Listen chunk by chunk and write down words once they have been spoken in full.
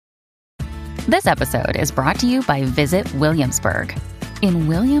This episode is brought to you by Visit Williamsburg. In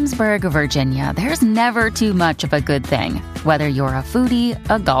Williamsburg, Virginia, there's never too much of a good thing. Whether you're a foodie,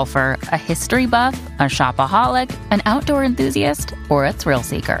 a golfer, a history buff, a shopaholic, an outdoor enthusiast, or a thrill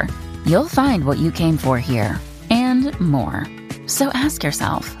seeker, you'll find what you came for here and more. So ask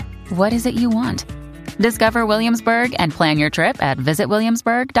yourself, what is it you want? Discover Williamsburg and plan your trip at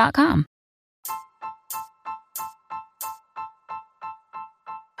visitwilliamsburg.com.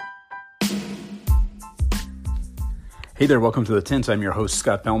 Hey there, welcome to The Tint. I'm your host,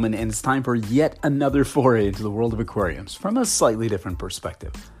 Scott Bellman, and it's time for yet another foray into the world of aquariums from a slightly different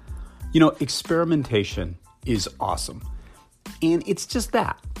perspective. You know, experimentation is awesome. And it's just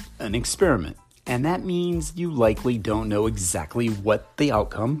that, an experiment. And that means you likely don't know exactly what the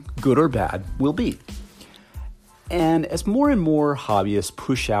outcome, good or bad, will be. And as more and more hobbyists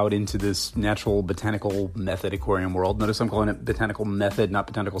push out into this natural botanical method aquarium world, notice I'm calling it botanical method, not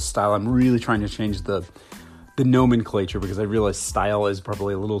botanical style. I'm really trying to change the nomenclature because I realize style is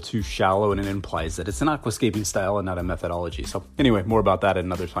probably a little too shallow and it implies that it's an aquascaping style and not a methodology. So anyway, more about that at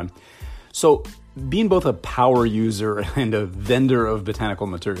another time. So being both a power user and a vendor of botanical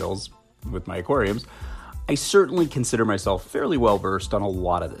materials with my aquariums, I certainly consider myself fairly well versed on a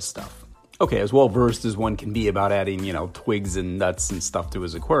lot of this stuff. Okay, as well versed as one can be about adding, twigs and nuts and stuff to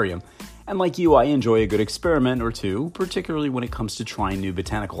his aquarium. And like you, I enjoy a good experiment or two, particularly when it comes to trying new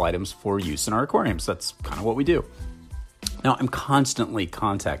botanical items for use in our aquariums. That's kind of what we do. Now, I'm constantly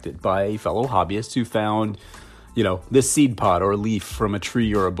contacted by fellow hobbyists who found, this seed pod or leaf from a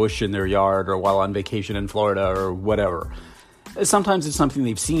tree or a bush in their yard or while on vacation in Florida or whatever. Sometimes it's something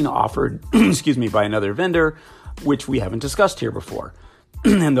they've seen offered, by another vendor, which we haven't discussed here before.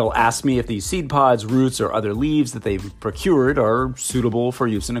 And they'll ask me if these seed pods, roots, or other leaves that they've procured are suitable for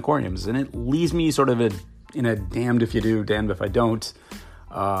use in aquariums. And it leaves me sort of in a damned if you do, damned if I don't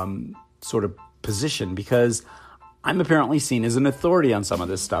sort of position, because I'm apparently seen as an authority on some of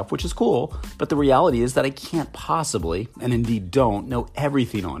this stuff, which is cool. But the reality is that I can't possibly, and indeed don't, know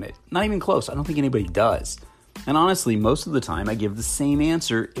everything on it. Not even close. I don't think anybody does. And honestly, most of the time I give the same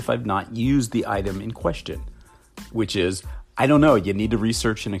answer if I've not used the item in question, which is, I don't know, you need to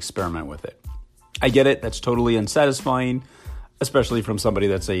research and experiment with it. I get it, that's totally unsatisfying, especially from somebody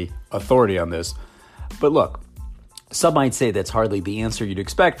that's a authority on this. But look, some might say that's hardly the answer you'd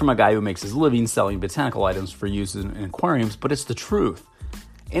expect from a guy who makes his living selling botanical items for use in aquariums, but it's the truth.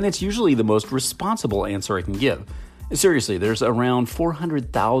 And it's usually the most responsible answer I can give. Seriously, there's around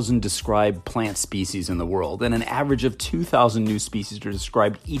 400,000 described plant species in the world, and an average of 2,000 new species are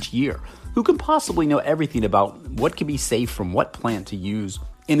described each year. Who can possibly know everything about what can be safe from what plant to use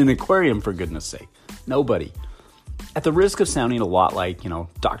in an aquarium, for goodness sake? Nobody. At the risk of sounding a lot like,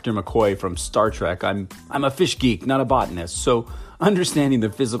 Dr. McCoy from Star Trek, I'm a fish geek, not a botanist, so understanding the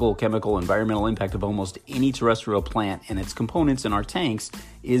physical, chemical, environmental impact of almost any terrestrial plant and its components in our tanks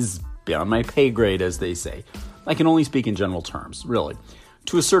is beyond my pay grade, as they say. I can only speak in general terms, really.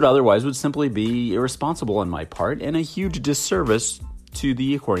 To assert otherwise would simply be irresponsible on my part and a huge disservice to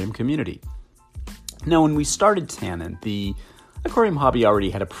the aquarium community. Now, when we started Tannin, the aquarium hobby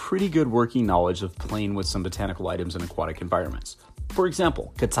already had a pretty good working knowledge of playing with some botanical items in aquatic environments. For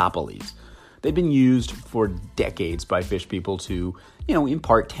example, catappa leaves. They've been used for decades by fish people to,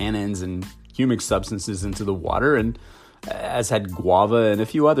 impart tannins and humic substances into the water, and as had guava and a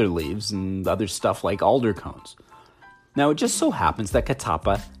few other leaves and other stuff like alder cones. Now, it just so happens that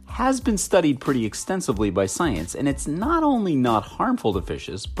catappa has been studied pretty extensively by science, and it's not only not harmful to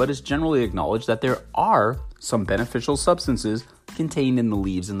fishes, but it's generally acknowledged that there are some beneficial substances contained in the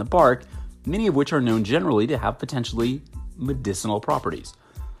leaves and the bark, many of which are known generally to have potentially medicinal properties.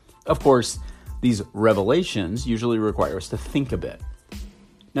 Of course, these revelations usually require us to think a bit.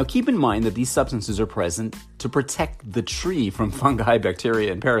 Now, keep in mind that these substances are present to protect the tree from fungi,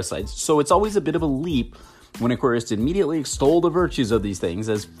 bacteria, and parasites, so it's always a bit of a leap when aquarists immediately extol the virtues of these things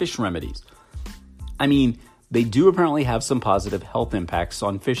as fish remedies. I mean, they do apparently have some positive health impacts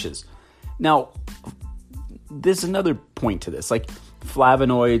on fishes. Now, there's another point to this, like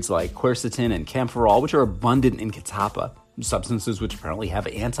flavonoids like quercetin and camphorol, which are abundant in catappa, substances which apparently have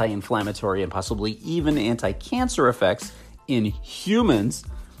anti-inflammatory and possibly even anti-cancer effects in humans,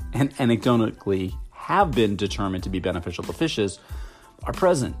 and anecdotally have been determined to be beneficial to fishes, are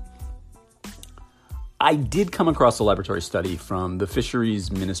present. I did come across a laboratory study from the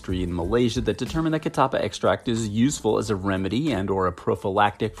Fisheries Ministry in Malaysia that determined that catappa extract is useful as a remedy and or a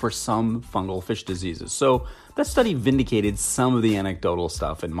prophylactic for some fungal fish diseases. So that study vindicated some of the anecdotal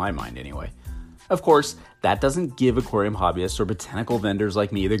stuff in my mind anyway. Of course, that doesn't give aquarium hobbyists or botanical vendors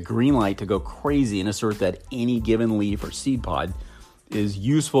like me the green light to go crazy and assert that any given leaf or seed pod is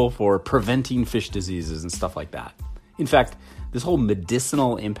useful for preventing fish diseases and stuff like that. In fact, this whole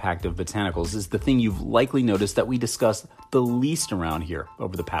medicinal impact of botanicals is the thing you've likely noticed that we discussed the least around here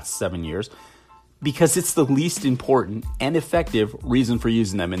over the past 7 years, because it's the least important and effective reason for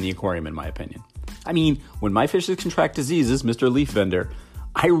using them in the aquarium, in my opinion. I mean, when my fishes contract diseases, Mr. Leaf Vendor,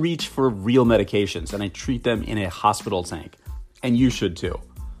 I reach for real medications and I treat them in a hospital tank. And you should too.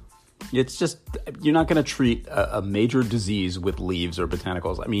 It's just, you're not going to treat a major disease with leaves or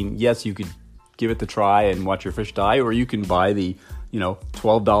botanicals. I mean, yes, you could give it the try and watch your fish die, or you can buy the,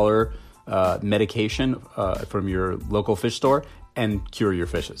 $12 medication from your local fish store and cure your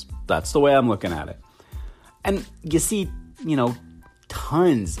fishes. That's the way I'm looking at it. And you see,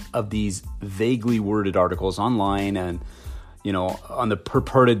 tons of these vaguely worded articles online and, on the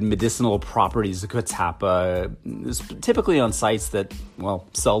purported medicinal properties of Catappa, typically on sites that,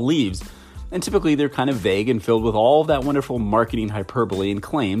 sell leaves. And typically they're kind of vague and filled with all of that wonderful marketing hyperbole and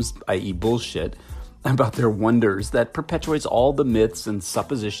claims, i.e. bullshit, about their wonders that perpetuates all the myths and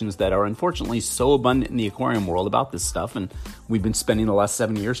suppositions that are unfortunately so abundant in the aquarium world about this stuff, and we've been spending the last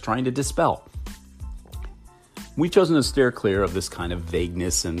 7 years trying to dispel. We've chosen to steer clear of this kind of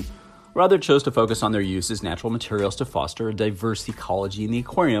vagueness and rather chose to focus on their use as natural materials to foster a diverse ecology in the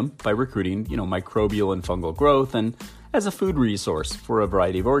aquarium by recruiting, microbial and fungal growth, and as a food resource for a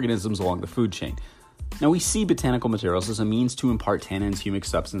variety of organisms along the food chain. Now, we see botanical materials as a means to impart tannins, humic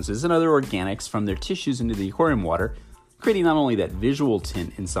substances, and other organics from their tissues into the aquarium water, creating not only that visual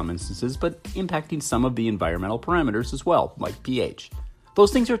tint in some instances, but impacting some of the environmental parameters as well, like pH.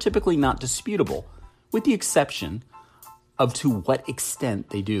 Those things are typically not disputable, with the exception of to what extent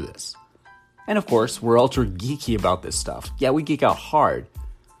they do this. And of course, we're ultra geeky about this stuff. Yeah, we geek out hard.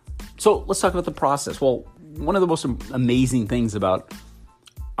 So let's talk about the process. Well, one of the most amazing things about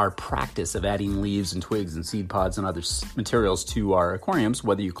our practice of adding leaves and twigs and seed pods and other materials to our aquariums,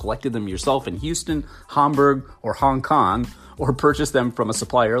 whether you collected them yourself in Houston, Hamburg, or Hong Kong, or purchased them from a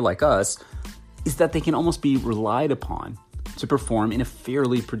supplier like us, is that they can almost be relied upon to perform in a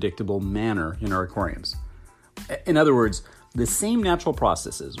fairly predictable manner in our aquariums. In other words, the same natural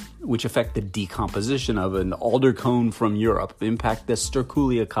processes which affect the decomposition of an alder cone from Europe impact the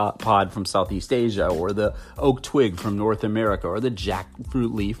sterculia pod from Southeast Asia, or the oak twig from North America, or the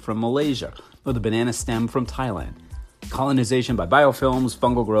jackfruit leaf from Malaysia, or the banana stem from Thailand. Colonization by biofilms,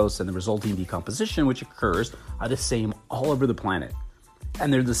 fungal growths, and the resulting decomposition which occurs are the same all over the planet.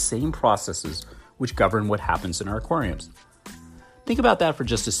 And they're the same processes which govern what happens in our aquariums. Think about that for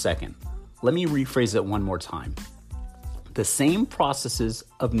just a second. Let me rephrase it one more time. The same processes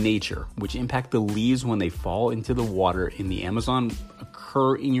of nature which impact the leaves when they fall into the water in the Amazon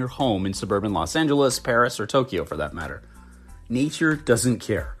occur in your home in suburban Los Angeles, Paris, or Tokyo for that matter. Nature doesn't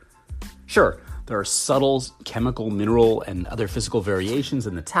care. Sure, there are subtle chemical, mineral, and other physical variations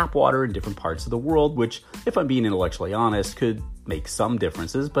in the tap water in different parts of the world, which, if I'm being intellectually honest, could make some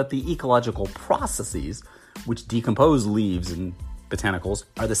differences, but the ecological processes which decompose leaves and botanicals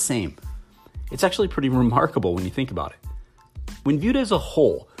are the same. It's actually pretty remarkable when you think about it. When viewed as a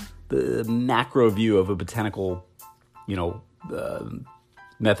whole, the macro view of a botanical,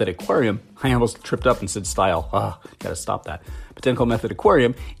 method aquarium, I almost tripped up and said style. Gotta stop that. Botanical method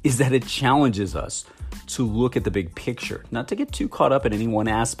aquarium is that it challenges us to look at the big picture, not to get too caught up in any one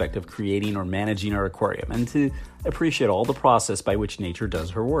aspect of creating or managing our aquarium, and to appreciate all the process by which nature does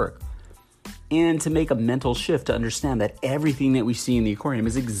her work. And to make a mental shift to understand that everything that we see in the aquarium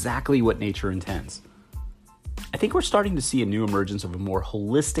is exactly what nature intends. I think we're starting to see a new emergence of a more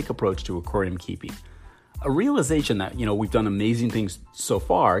holistic approach to aquarium keeping. A realization that, we've done amazing things so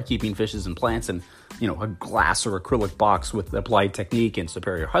far, keeping fishes and plants in, a glass or acrylic box with applied technique and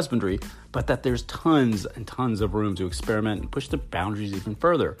superior husbandry, but that there's tons and tons of room to experiment and push the boundaries even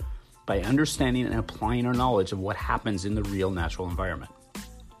further by understanding and applying our knowledge of what happens in the real natural environment.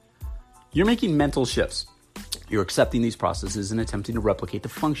 You're making mental shifts. You're accepting these processes and attempting to replicate the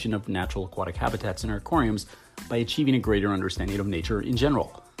function of natural aquatic habitats in our aquariums by achieving a greater understanding of nature in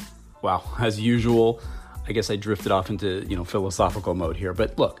general. Wow, as usual, I guess I drifted off into, philosophical mode here.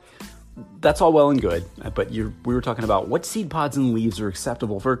 But look, that's all well and good. But we were talking about what seed pods and leaves are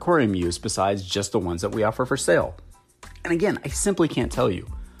acceptable for aquarium use besides just the ones that we offer for sale. And again, I simply can't tell you.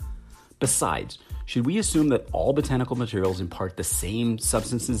 Besides, should we assume that all botanical materials impart the same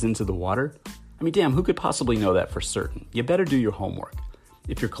substances into the water? I mean, damn, who could possibly know that for certain? You better do your homework.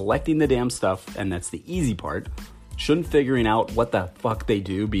 If you're collecting the damn stuff, and that's the easy part, shouldn't figuring out what the fuck they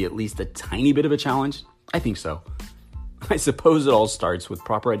do be at least a tiny bit of a challenge? I think so. I suppose it all starts with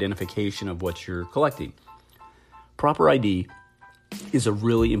proper identification of what you're collecting. Proper ID is a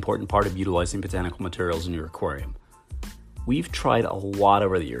really important part of utilizing botanical materials in your aquarium. We've tried a lot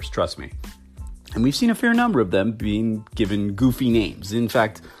over the years, trust me. And we've seen a fair number of them being given goofy names. In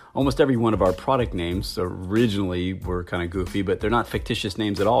fact, almost every one of our product names originally were kind of goofy, but they're not fictitious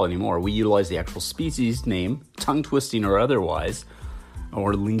names at all anymore. We utilize the actual species name, tongue-twisting or otherwise,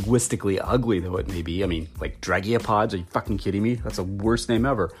 or linguistically ugly though it may be. I mean, like Dragiopods, are you fucking kidding me? That's the worst name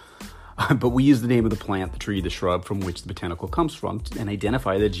ever. But we use the name of the plant, the tree, the shrub from which the botanical comes from, and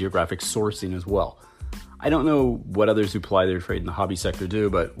identify the geographic sourcing as well. I don't know what others who ply their trade in the hobby sector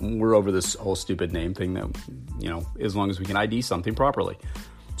do, but we're over this whole stupid name thing that, as long as we can ID something properly.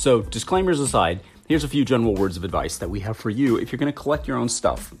 So, disclaimers aside, here's a few general words of advice that we have for you if you're going to collect your own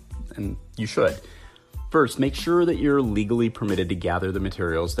stuff, and you should. First, make sure that you're legally permitted to gather the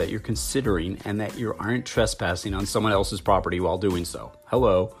materials that you're considering and that you aren't trespassing on someone else's property while doing so.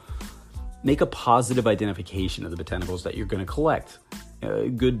 Hello. Make a positive identification of the botanicals that you're going to collect. A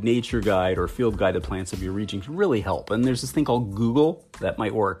good nature guide or field guide to plants of your region can really help. And there's this thing called Google that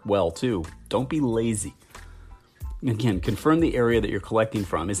might work well too. Don't be lazy. Again, confirm the area that you're collecting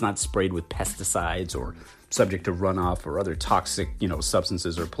from is not sprayed with pesticides or subject to runoff or other toxic,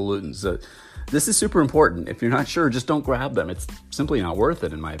 substances or pollutants. This is super important. If you're not sure, just don't grab them. It's simply not worth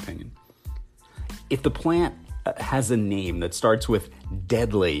it, in my opinion. If the plant has a name that starts with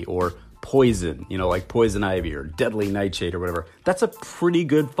deadly or poison, like poison ivy or deadly nightshade or whatever, that's a pretty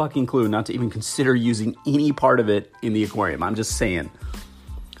good fucking clue not to even consider using any part of it in the aquarium. I'm just saying.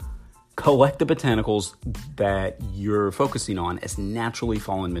 Collect the botanicals that you're focusing on as naturally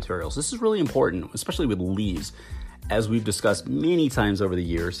fallen materials. This is really important, especially with leaves. As we've discussed many times over the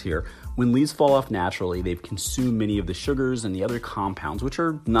years here, when leaves fall off naturally, they've consumed many of the sugars and the other compounds, which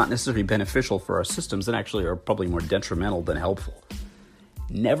are not necessarily beneficial for our systems and actually are probably more detrimental than helpful.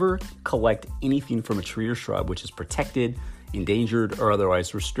 Never collect anything from a tree or shrub which is protected, endangered, or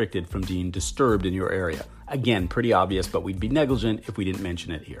otherwise restricted from being disturbed in your area. Again, pretty obvious, but we'd be negligent if we didn't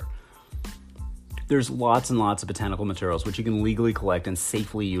mention it here. There's lots and lots of botanical materials which you can legally collect and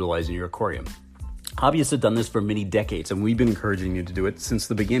safely utilize in your aquarium. Hobbyists have done this for many decades, and we've been encouraging you to do it since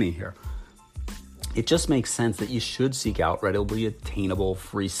the beginning here. It just makes sense that you should seek out readily attainable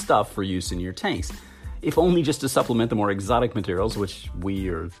free stuff for use in your tanks, if only just to supplement the more exotic materials which we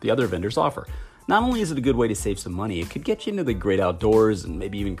or the other vendors offer. Not only is it a good way to save some money, it could get you into the great outdoors and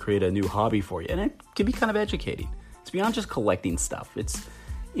maybe even create a new hobby for you, and it can be kind of educating. It's beyond just collecting stuff. It's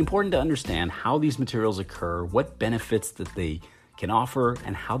important to understand how these materials occur, what benefits that they can offer,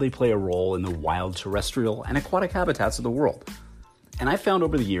 and how they play a role in the wild terrestrial and aquatic habitats of the world. And I've found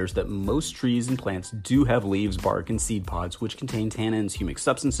over the years that most trees and plants do have leaves, bark, and seed pods which contain tannins, humic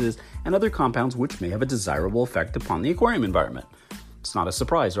substances, and other compounds which may have a desirable effect upon the aquarium environment. It's not a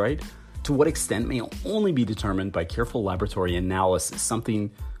surprise, right? To what extent may only be determined by careful laboratory analysis,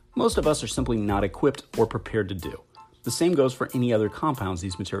 something most of us are simply not equipped or prepared to do. The same goes for any other compounds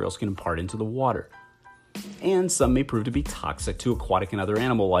these materials can impart into the water. And some may prove to be toxic to aquatic and other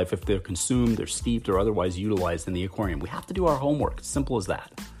animal life if they're consumed, they're steeped, or otherwise utilized in the aquarium. We have to do our homework, simple as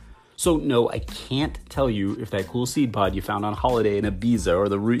that. So no, I can't tell you if that cool seed pod you found on holiday in Ibiza or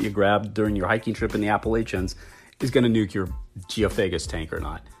the root you grabbed during your hiking trip in the Appalachians is going to nuke your Geophagus tank or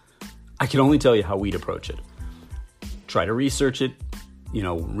not. I can only tell you how we'd approach it. Try to research it.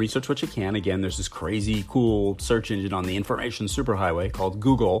 Research what you can. Again, there's this crazy cool search engine on the information superhighway called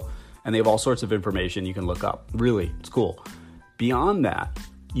Google, and they have all sorts of information you can look up. Really, it's cool. Beyond that,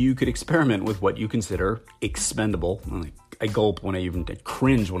 you could experiment with what you consider expendable. I gulp when I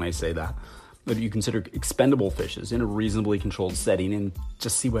cringe when I say that. But you consider expendable fishes in a reasonably controlled setting and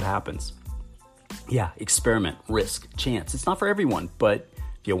just see what happens. Yeah, experiment, risk, chance. It's not for everyone, but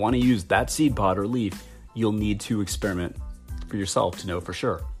if you want to use that seed pod or leaf, you'll need to experiment for yourself to know for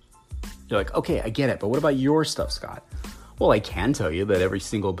sure. You're like, okay, I get it, but what about your stuff, Scott? Well, I can tell you that every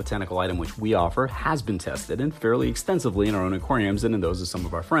single botanical item which we offer has been tested and fairly extensively in our own aquariums and in those of some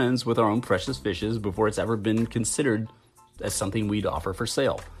of our friends with our own precious fishes before it's ever been considered as something we'd offer for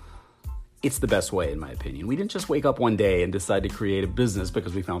sale. It's the best way, in my opinion. We didn't just wake up one day and decide to create a business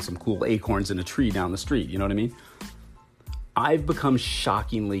because we found some cool acorns in a tree down the street, you know what I mean? I've become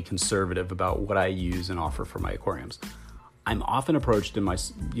shockingly conservative about what I use and offer for my aquariums. I'm often approached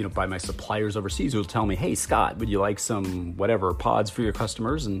by my suppliers overseas who will tell me, hey, Scott, would you like some whatever pods for your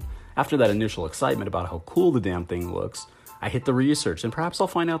customers? And after that initial excitement about how cool the damn thing looks, I hit the research and perhaps I'll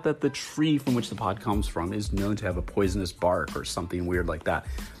find out that the tree from which the pod comes from is known to have a poisonous bark or something weird like that.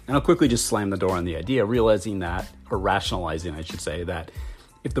 And I'll quickly just slam the door on the idea, rationalizing, I should say, that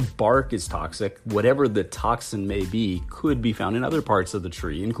if the bark is toxic, whatever the toxin may be could be found in other parts of the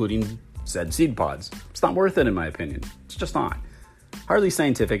tree, including said seed pods. It's not worth it, in my opinion. It's just not. Hardly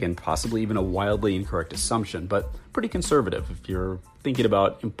scientific and possibly even a wildly incorrect assumption, but pretty conservative if you're thinking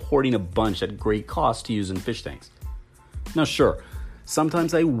about importing a bunch at great cost to use in fish tanks. Now sure,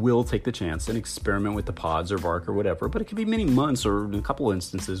 sometimes I will take the chance and experiment with the pods or bark or whatever, but it can be many months or in a couple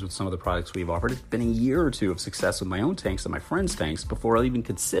instances with some of the products we've offered. It's been a year or two of success with my own tanks and my friends' tanks before I'll even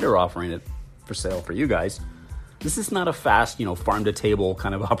consider offering it for sale for you guys. This is not a fast, farm-to-table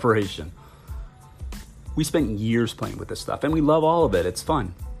kind of operation. We spent years playing with this stuff, and we love all of it. It's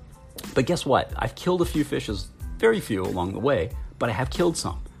fun. But guess what? I've killed a few fishes, very few along the way, but I have killed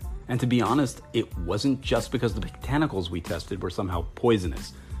some. And to be honest, it wasn't just because the botanicals we tested were somehow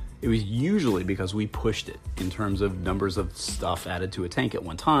poisonous. It was usually because we pushed it in terms of numbers of stuff added to a tank at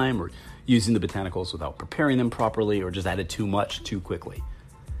one time, or using the botanicals without preparing them properly, or just added too much too quickly.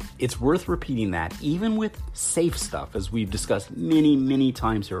 It's worth repeating that even with safe stuff, as we've discussed many, many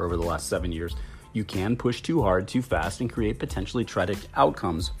times here over the last 7 years, you can push too hard, too fast, and create potentially tragic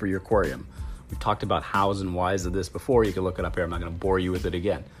outcomes for your aquarium. We've talked about hows and whys of this before. You can look it up here. I'm not going to bore you with it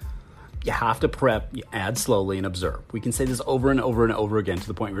again. You have to prep, you add slowly, and observe. We can say this over and over and over again to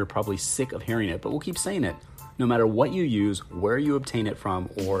the point where you're probably sick of hearing it, but we'll keep saying it. No matter what you use, where you obtain it from,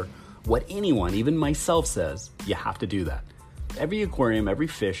 or what anyone, even myself, says, you have to do that. Every aquarium, every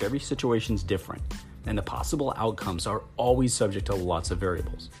fish, every situation is different, and the possible outcomes are always subject to lots of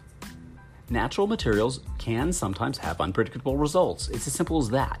variables. Natural materials can sometimes have unpredictable results. It's as simple as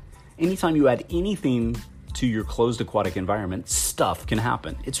that. Anytime you add anything to your closed aquatic environment, stuff can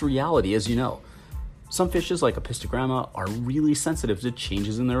happen. It's reality, as you know. Some fishes, like Apistogramma, are really sensitive to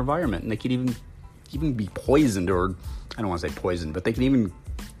changes in their environment, and they can even be poisoned, or I don't want to say poisoned, but they can even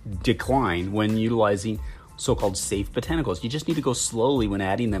decline when utilizing so-called safe botanicals. You just need to go slowly when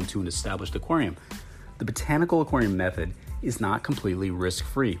adding them to an established aquarium. The botanical aquarium method is not completely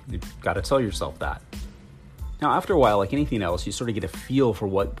risk-free. You've got to tell yourself that. Now, after a while, like anything else, you sort of get a feel for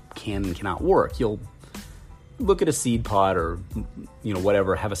what can and cannot work. You'll look at a seed pod or,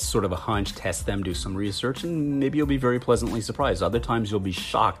 whatever, have a sort of a hunch, test them, do some research, and maybe you'll be very pleasantly surprised. Other times you'll be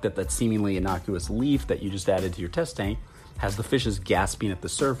shocked that that seemingly innocuous leaf that you just added to your test tank has the fishes gasping at the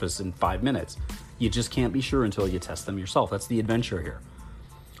surface in 5 minutes. You just can't be sure until you test them yourself. That's the adventure here.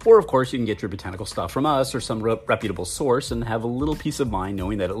 Or, of course, you can get your botanical stuff from us or some reputable source and have a little peace of mind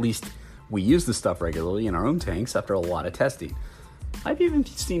knowing that at least we use this stuff regularly in our own tanks after a lot of testing. I've even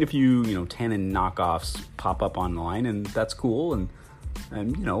seen a few, tannin knockoffs pop up online, and that's cool, and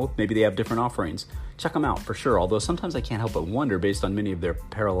maybe they have different offerings. Check them out for sure, although sometimes I can't help but wonder, based on many of their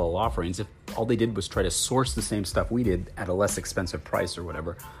parallel offerings, if all they did was try to source the same stuff we did at a less expensive price or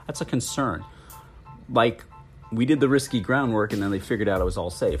whatever. That's a concern. Like, we did the risky groundwork and then they figured out it was all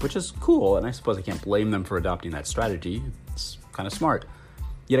safe, which is cool, and I suppose I can't blame them for adopting that strategy. It's kind of smart.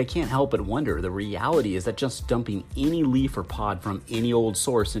 Yet I can't help but wonder, the reality is that just dumping any leaf or pod from any old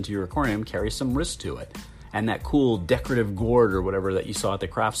source into your aquarium carries some risk to it. And that cool decorative gourd or whatever that you saw at the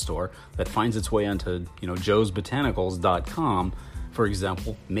craft store that finds its way onto, joesbotanicals.com, for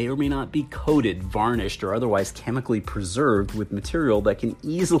example, may or may not be coated, varnished, or otherwise chemically preserved with material that can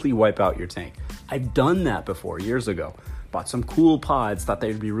easily wipe out your tank. I've done that before, years ago. Bought some cool pods, thought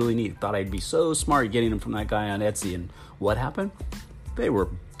they'd be really neat, thought I'd be so smart getting them from that guy on Etsy, and what happened? They were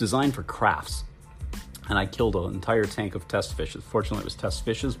designed for crafts, and I killed an entire tank of test fishes. Fortunately, it was test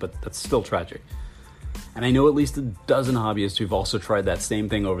fishes, but that's still tragic. And I know at least a dozen hobbyists who've also tried that same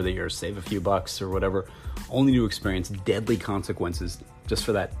thing over the years, save a few bucks or whatever, only to experience deadly consequences just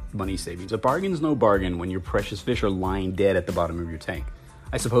for that money savings. A bargain's no bargain when your precious fish are lying dead at the bottom of your tank.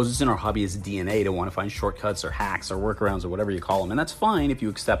 I suppose it's in our hobbyist DNA to want to find shortcuts or hacks or workarounds or whatever you call them, and that's fine if you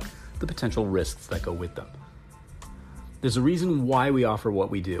accept the potential risks that go with them. There's a reason why we offer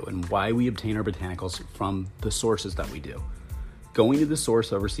what we do and why we obtain our botanicals from the sources that we do. Going to the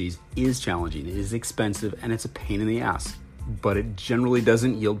source overseas is challenging, it is expensive, and it's a pain in the ass, but it generally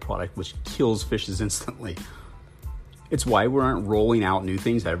doesn't yield product which kills fishes instantly. It's why we aren't rolling out new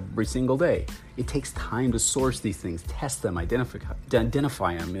things every single day. It takes time to source these things, test them,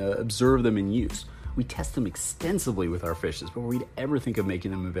 identify them, observe them in use. We test them extensively with our fishes before we'd ever think of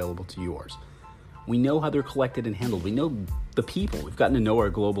making them available to yours. We know how they're collected and handled. We know the people. We've gotten to know our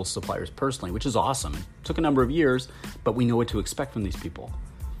global suppliers personally, which is awesome. It took a number of years, but we know what to expect from these people.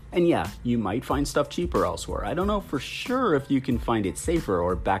 And yeah, you might find stuff cheaper elsewhere. I don't know for sure if you can find it safer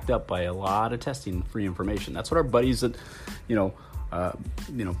or backed up by a lot of testing and free information. That's what our buddies at,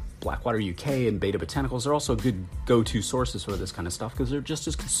 Blackwater UK and Beta Botanicals are also good go-to sources for this kind of stuff because they're just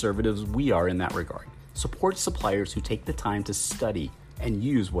as conservative as we are in that regard. Support suppliers who take the time to study and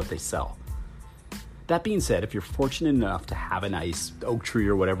use what they sell. That being said, if you're fortunate enough to have a nice oak tree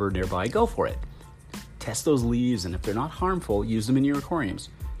or whatever nearby, go for it. Test those leaves, and if they're not harmful, use them in your aquariums.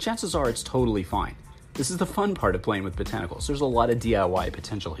 Chances are it's totally fine. This is the fun part of playing with botanicals. There's a lot of DIY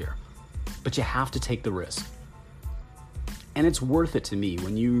potential here, but you have to take the risk. And it's worth it to me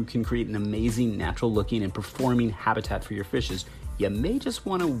when you can create an amazing, natural looking and performing habitat for your fishes. You may just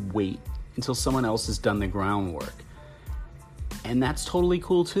want to wait until someone else has done the groundwork. And that's totally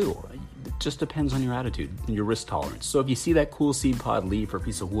cool too. It just depends on your attitude and your risk tolerance. So if you see that cool seed pod leaf or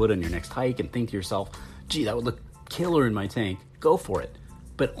piece of wood on your next hike and think to yourself, gee, that would look killer in my tank, go for it.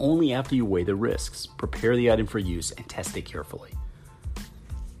 But only after you weigh the risks, prepare the item for use, and test it carefully.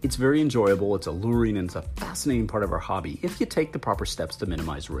 It's very enjoyable, it's alluring, and it's a fascinating part of our hobby if you take the proper steps to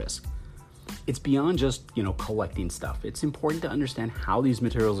minimize risk. It's beyond just, collecting stuff. It's important to understand how these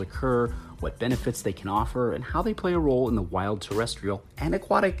materials occur, what benefits they can offer, and how they play a role in the wild, terrestrial, and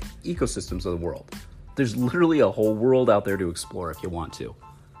aquatic ecosystems of the world. There's literally a whole world out there to explore if you want to.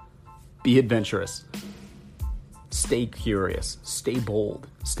 Be adventurous. Stay curious. Stay bold.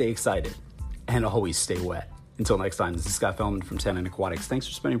 Stay excited. And always stay wet. Until next time, this is Scott Fellman from Tennant Aquatics. Thanks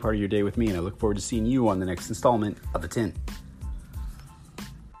for spending part of your day with me, and I look forward to seeing you on the next installment of The Tint.